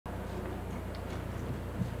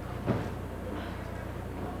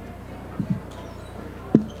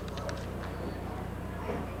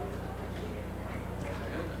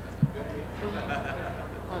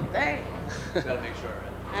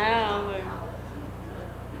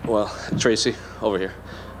Well, Tracy, over here.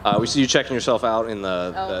 We see you checking yourself out in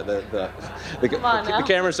the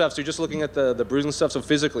camera stuff. So you're just looking at the bruising stuff. So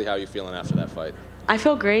physically, how are you feeling after that fight? I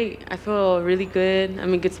feel great. I feel really good.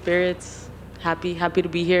 I'm in good spirits. Happy to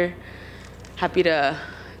be here. Happy to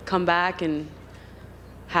come back and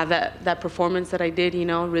have that performance that I did, you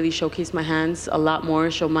know, really showcase my hands a lot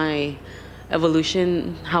more, show my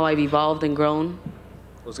evolution, how I've evolved and grown.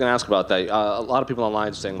 I was going to ask about that. A lot of people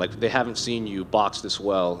online saying like they haven't seen you box this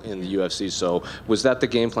well in the UFC. So was that the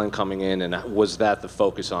game plan coming in, and was that the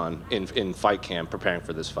focus on in fight camp preparing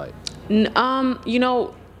for this fight? You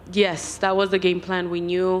know, yes, that was the game plan. We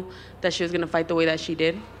knew that she was going to fight the way that she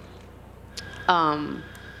did.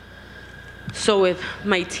 So with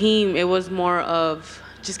my team, it was more of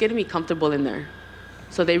just getting me comfortable in there.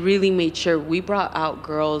 So they really made sure we brought out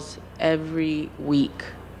girls every week.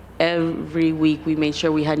 Every week we made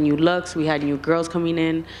sure we had new looks, we had new girls coming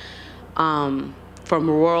in, from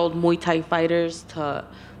world Muay Thai fighters to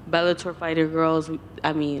Bellator fighter girls.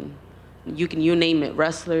 I mean, you name it,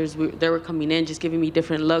 wrestlers. They were coming in, just giving me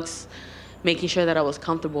different looks, making sure that I was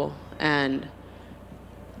comfortable. And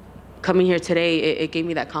coming here today, it gave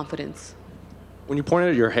me that confidence. When you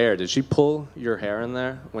pointed at your hair, did she pull your hair in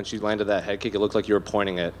there when she landed that head kick? It looked like you were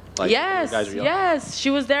pointing it. Like yes, yes,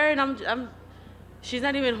 she was there, and she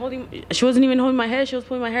wasn't even holding my head. She was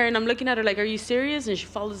pulling my hair, and I'm looking at her like, "Are you serious?" And she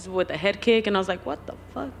follows with a head kick, and I was like, "What the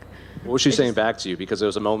fuck?" What was she saying back to you? Because there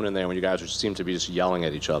was a moment in there when you guys seemed to be just yelling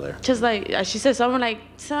at each other. Just like she said, someone like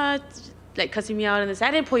cussing me out, and this.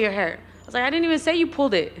 I didn't pull your hair. I was like, I didn't even say you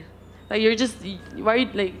pulled it. Like why are you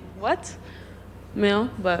like what?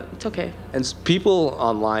 But it's okay. And people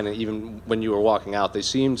online, and even when you were walking out, they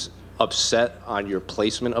seemed upset on your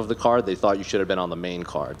placement of the card. They thought you should have been on the main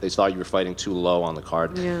card. They thought you were fighting too low on the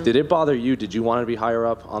card. Yeah. Did it bother you? Did you want to be higher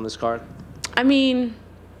up on this card? I mean,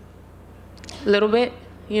 a little bit,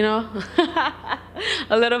 you know.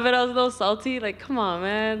 A little bit. I was a little salty. Like, come on,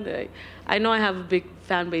 man. Like, I know I have a big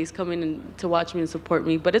fan base coming in to watch me and support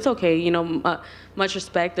me, but it's okay. You know, much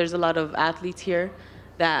respect. There's a lot of athletes here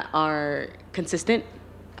that are consistent.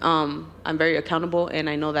 I'm very accountable, and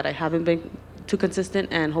I know that I haven't been too consistent,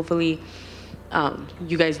 and hopefully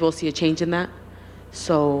you guys will see a change in that.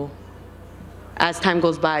 So as time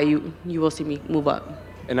goes by, you will see me move up.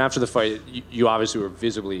 And after the fight, you obviously were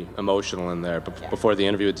visibly emotional in there before the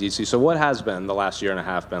interview with DC. So what has been the last year and a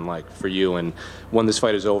half been like for you? And when this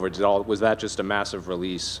fight is over, was that just a massive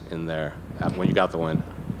release in there when you got the win?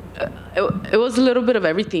 It was a little bit of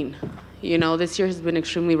everything. You know, this year has been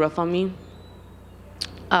extremely rough on me.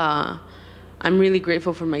 I'm really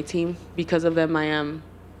grateful for my team. Because of them, I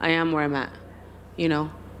am where I'm at. You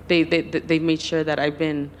know, they've made sure that I've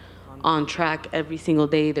been on track every single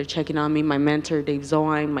day. They're checking on me. My mentor, Dave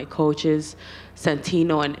Zoine, my coaches,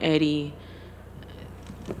 Santino and Eddie,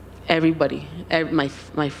 everybody,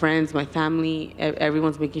 my friends, my family,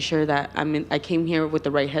 everyone's making sure that I came here with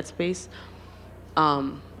the right headspace.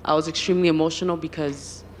 I was extremely emotional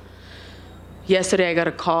because yesterday I got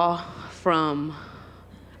a call from,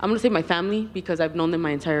 I'm gonna say my family because I've known them my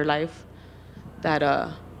entire life,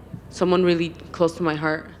 that someone really close to my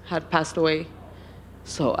heart had passed away.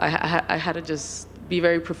 So I had to just be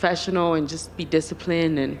very professional and just be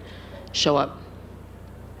disciplined and show up.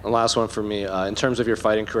 The last one for me, in terms of your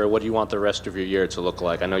fighting career, what do you want the rest of your year to look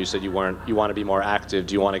like? I know you said you want to be more active.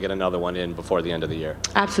 Do you want to get another one in before the end of the year?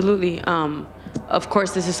 Absolutely. Of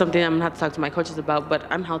course, this is something I'm gonna have to talk to my coaches about, but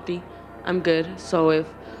I'm healthy. I'm good. So if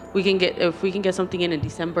we can get something in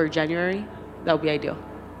December or January, that would be ideal.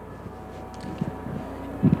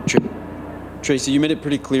 Tracy, you made it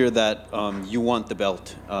pretty clear that you want the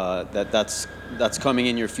belt, that's coming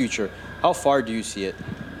in your future. How far do you see it?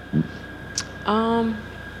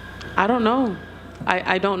 I don't know.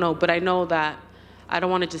 I don't know, but I know that I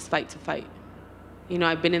don't want to just fight to fight. You know,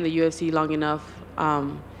 I've been in the UFC long enough.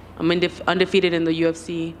 I'm undefeated in the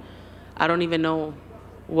UFC. I don't even know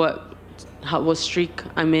what streak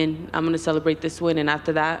I'm in. I'm going to celebrate this win, and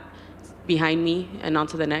after that, behind me and on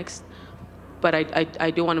to the next. But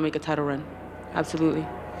I do want to make a title run. Absolutely.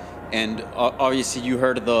 And obviously you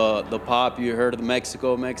heard the pop, you heard the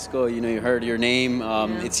Mexico, you know, you heard your name.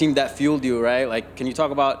 Yeah. It seemed that fueled you, right? Like, can you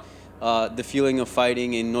talk about the feeling of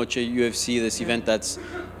fighting in Noche UFC, this event that's,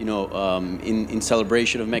 you know, in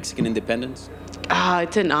celebration of Mexican independence?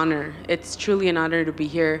 It's an honor. It's truly an honor to be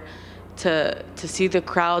here, to see the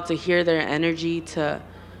crowd, to hear their energy, to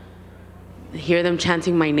hear them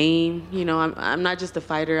chanting my name. You know, I'm not just a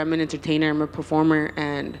fighter, I'm an entertainer, I'm a performer,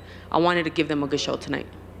 and I wanted to give them a good show tonight.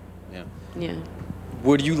 Yeah. Yeah.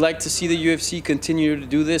 Would you like to see the UFC continue to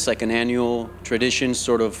do this, like an annual tradition,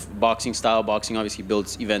 sort of boxing style? Boxing obviously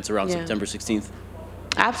builds events around September 16th.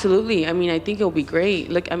 Absolutely. I mean, I think it'll be great.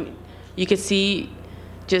 Look, I mean, you can see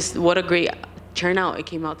just what a great turnout it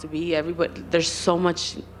came out to be. Everybody, there's so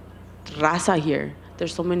much raza here.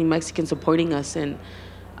 There's so many Mexicans supporting us, and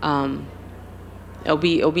it'll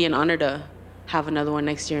be an honor to have another one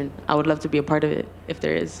next year. And I would love to be a part of it if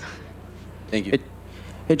there is. Thank you.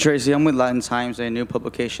 Hey Tracy, I'm with Latin Times, a new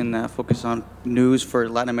publication that focuses on news for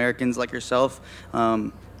Latin Americans like yourself,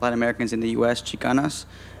 Latin Americans in the U.S., Chicanas.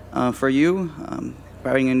 For you,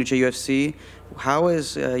 fighting in Noche UFC, how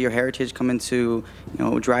is your heritage coming to,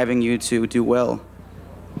 driving you to do well?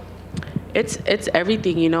 It's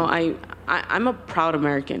everything, I'm a proud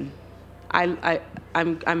American.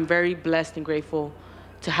 I'm very blessed and grateful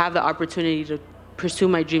to have the opportunity to pursue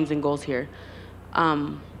my dreams and goals here.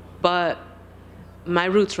 But my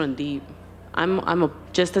roots run deep. I'm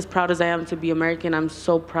just as proud as I am to be American. I'm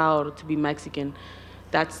so proud to be Mexican.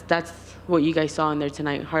 That's what you guys saw in there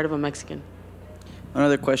tonight, Heart of a Mexican.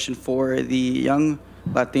 Another question for the young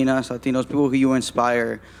Latinos, people who you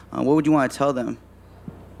inspire. What would you want to tell them?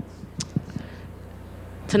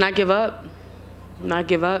 To not give up. Not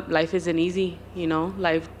give up. Life isn't easy,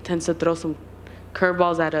 Life tends to throw some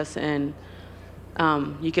curveballs at us, and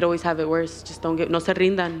you could always have it worse. Just no se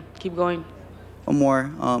rindan. Keep going. One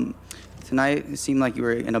more. Tonight, it seemed like you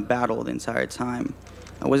were in a battle the entire time.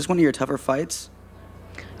 Was this one of your tougher fights?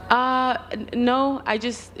 No.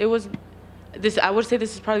 It was this. I would say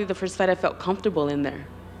this is probably the first fight I felt comfortable in there.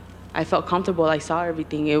 I felt comfortable. I saw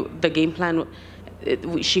everything. The game plan.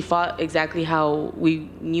 She fought exactly how we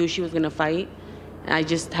knew she was gonna fight. And I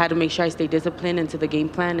just had to make sure I stay disciplined into the game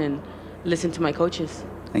plan and listen to my coaches.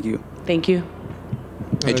 Thank you. Thank you.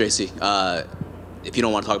 Hey Tracy, if you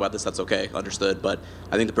don't want to talk about this, that's okay, understood. But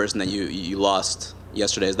I think the person that you lost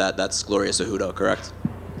yesterday that's Gloria Cejudo, correct?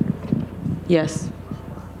 Yes.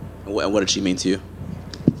 What did she mean to you?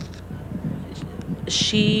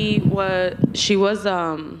 She was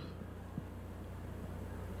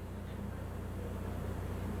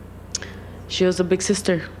a big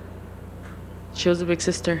sister. She was a big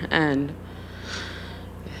sister, and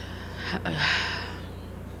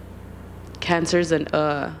cancer's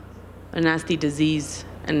a nasty disease,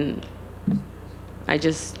 and I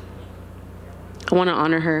want to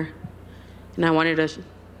honor her, and I wanted to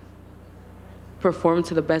perform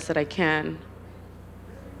to the best that I can,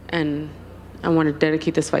 and I want to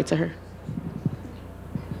dedicate this fight to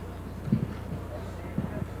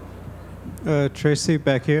her. Tracy,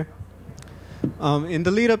 back here. In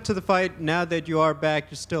the lead up to the fight, now that you are back,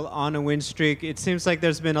 you're still on a win streak. It seems like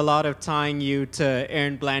there's been a lot of tying you to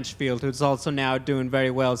Aaron Blanchfield, who's also now doing very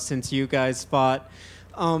well since you guys fought.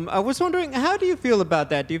 I was wondering, how do you feel about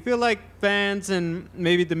that? Do you feel like fans and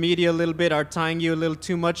maybe the media a little bit are tying you a little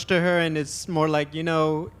too much to her, and it's more like,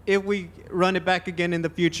 if we run it back again in the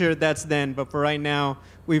future, that's then. But for right now,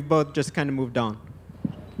 we've both just kind of moved on.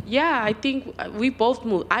 Yeah, I think we both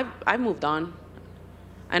moved. I moved on.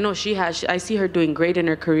 I know she has. I see her doing great in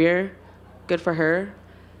her career. Good for her.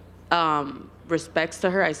 Respects to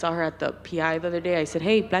her. I saw her at the PI the other day. I said,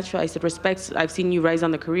 hey, Blanchfield, I said, respects. I've seen you rise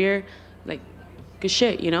on the career. Like, good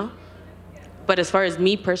shit, But as far as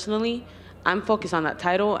me personally, I'm focused on that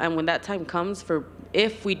title. And when that time comes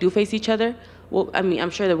if we do face each other, well, I'm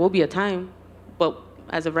sure there will be a time. But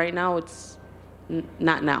as of right now, it's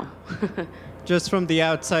not now. Just from the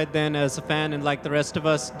outside then, as a fan and like the rest of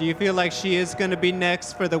us, do you feel like she is going to be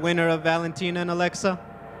next for the winner of Valentina and Alexa?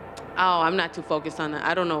 Oh, I'm not too focused on that.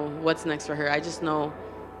 I don't know what's next for her. I just know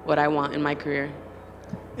what I want in my career.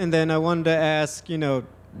 And then I wanted to ask, we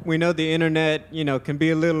know the internet, can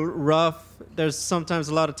be a little rough. There's sometimes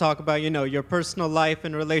a lot of talk about, your personal life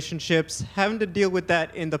and relationships, having to deal with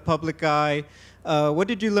that in the public eye. What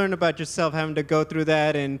did you learn about yourself having to go through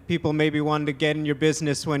that, and people maybe wanting to get in your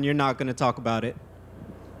business when you're not going to talk about it?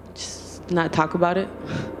 Just not talk about it.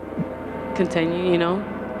 Continue,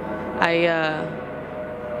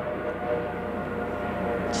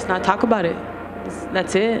 just not talk about it.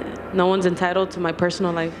 That's it. No one's entitled to my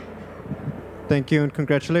personal life. Thank you and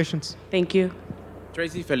congratulations. Thank you.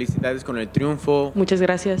 Tracy, felicidades con el triunfo. Muchas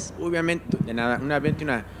gracias. Obviamente, de nada,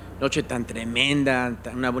 una noche tan tremenda,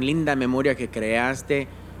 una linda memoria que creaste.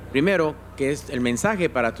 Primero, que es el mensaje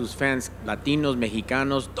para tus fans latinos,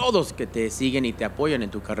 mexicanos, todos que te siguen y te apoyan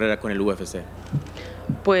en tu carrera con el UFC.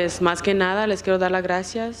 Pues más que nada les quiero dar las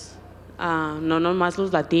gracias, no nomás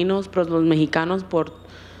los latinos, pero los mexicanos por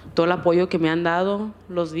todo el apoyo que me han dado.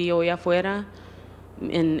 Los vi hoy afuera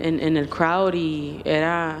en el crowd y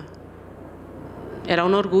era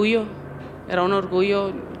un orgullo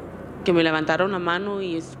que me levantaron la mano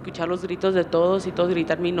y escuchar los gritos de todos y todos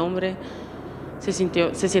gritar mi nombre. Se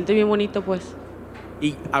siente bien bonito, pues.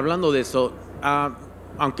 Y hablando de eso,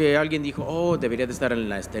 aunque alguien dijo, oh, deberías de estar en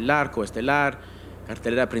la estelar, coestelar,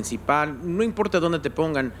 cartelera principal, no importa dónde te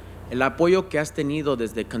pongan, el apoyo que has tenido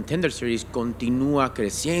desde Contender Series continúa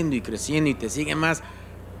creciendo y creciendo y te sigue más.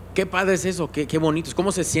 ¿Qué padre es eso? ¿Qué bonito?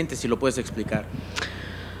 ¿Cómo se siente, si lo puedes explicar?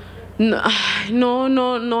 No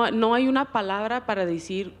hay una palabra para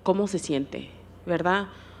decir cómo se siente, ¿verdad?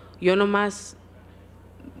 Yo nomás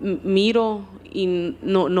miro y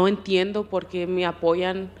no entiendo por qué me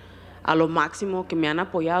apoyan a lo máximo que me han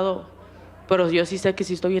apoyado, pero yo sí sé que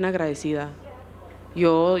sí estoy bien agradecida.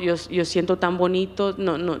 Yo siento tan bonito,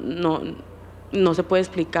 no se puede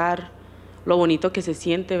explicar lo bonito que se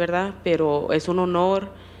siente, ¿verdad? Pero es un honor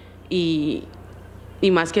y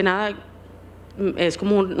más que nada es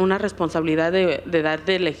como una responsabilidad de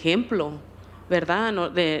darte el ejemplo, ¿verdad?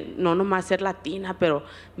 No nomás ser latina, pero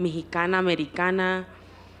mexicana, americana,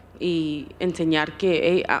 y enseñar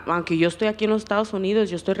que, aunque yo estoy aquí en los Estados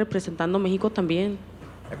Unidos, yo estoy representando a México también.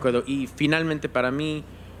 De acuerdo. Y finalmente para mí,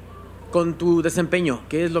 con tu desempeño,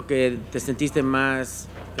 ¿qué es lo que te sentiste más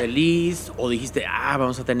feliz o dijiste,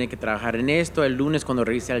 vamos a tener que trabajar en esto el lunes cuando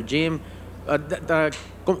regrese al gym?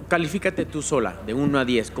 Califícate tú sola, de 1 a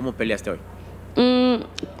 10, ¿cómo peleaste hoy?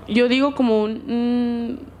 Yo digo como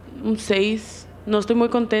un 6. No estoy muy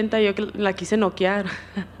contenta, yo la quise noquear.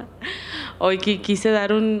 Hoy quise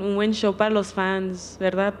dar un buen show para los fans,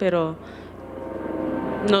 ¿verdad? Pero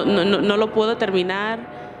no lo puedo terminar.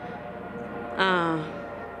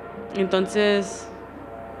 Entonces,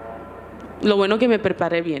 lo bueno que me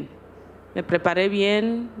preparé bien.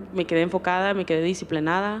 Me quedé enfocada, me quedé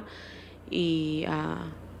disciplinada y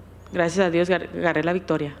gracias a Dios agarré la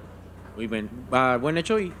victoria. Muy bien. Buen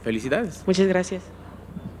hecho y felicidades. Muchas gracias.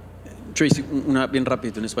 Tracy, una bien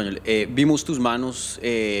rápido en español. Vimos tus manos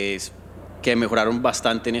que mejoraron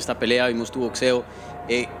bastante en esta pelea, vimos tu boxeo.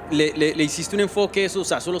 ¿Le hiciste un enfoque eso? O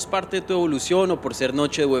sea, ¿solo es parte de tu evolución o por ser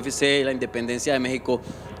noche de UFC, la independencia de México,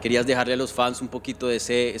 querías dejarle a los fans un poquito de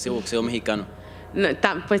ese boxeo mexicano?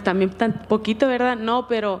 Pues también tan poquito, ¿verdad? No,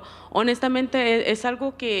 pero honestamente es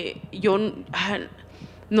algo que yo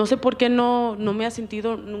no sé por qué no me ha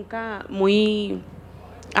sentido nunca muy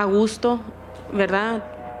a gusto, ¿verdad?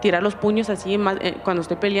 Tirar los puños así cuando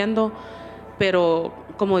estoy peleando, pero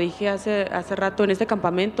como dije hace rato, en este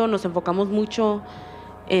campamento nos enfocamos mucho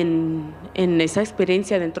en esa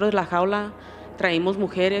experiencia dentro de la jaula. Traímos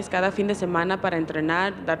mujeres cada fin de semana para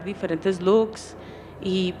entrenar, dar diferentes looks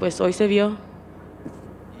y pues hoy se vio.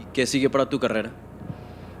 ¿Y qué sigue para tu carrera?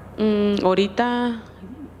 Ahorita,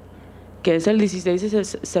 que es el 16 de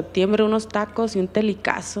septiembre, unos tacos y un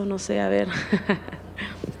telicazo, no sé, a ver.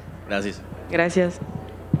 Gracias. Gracias.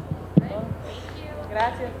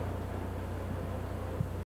 Gracias.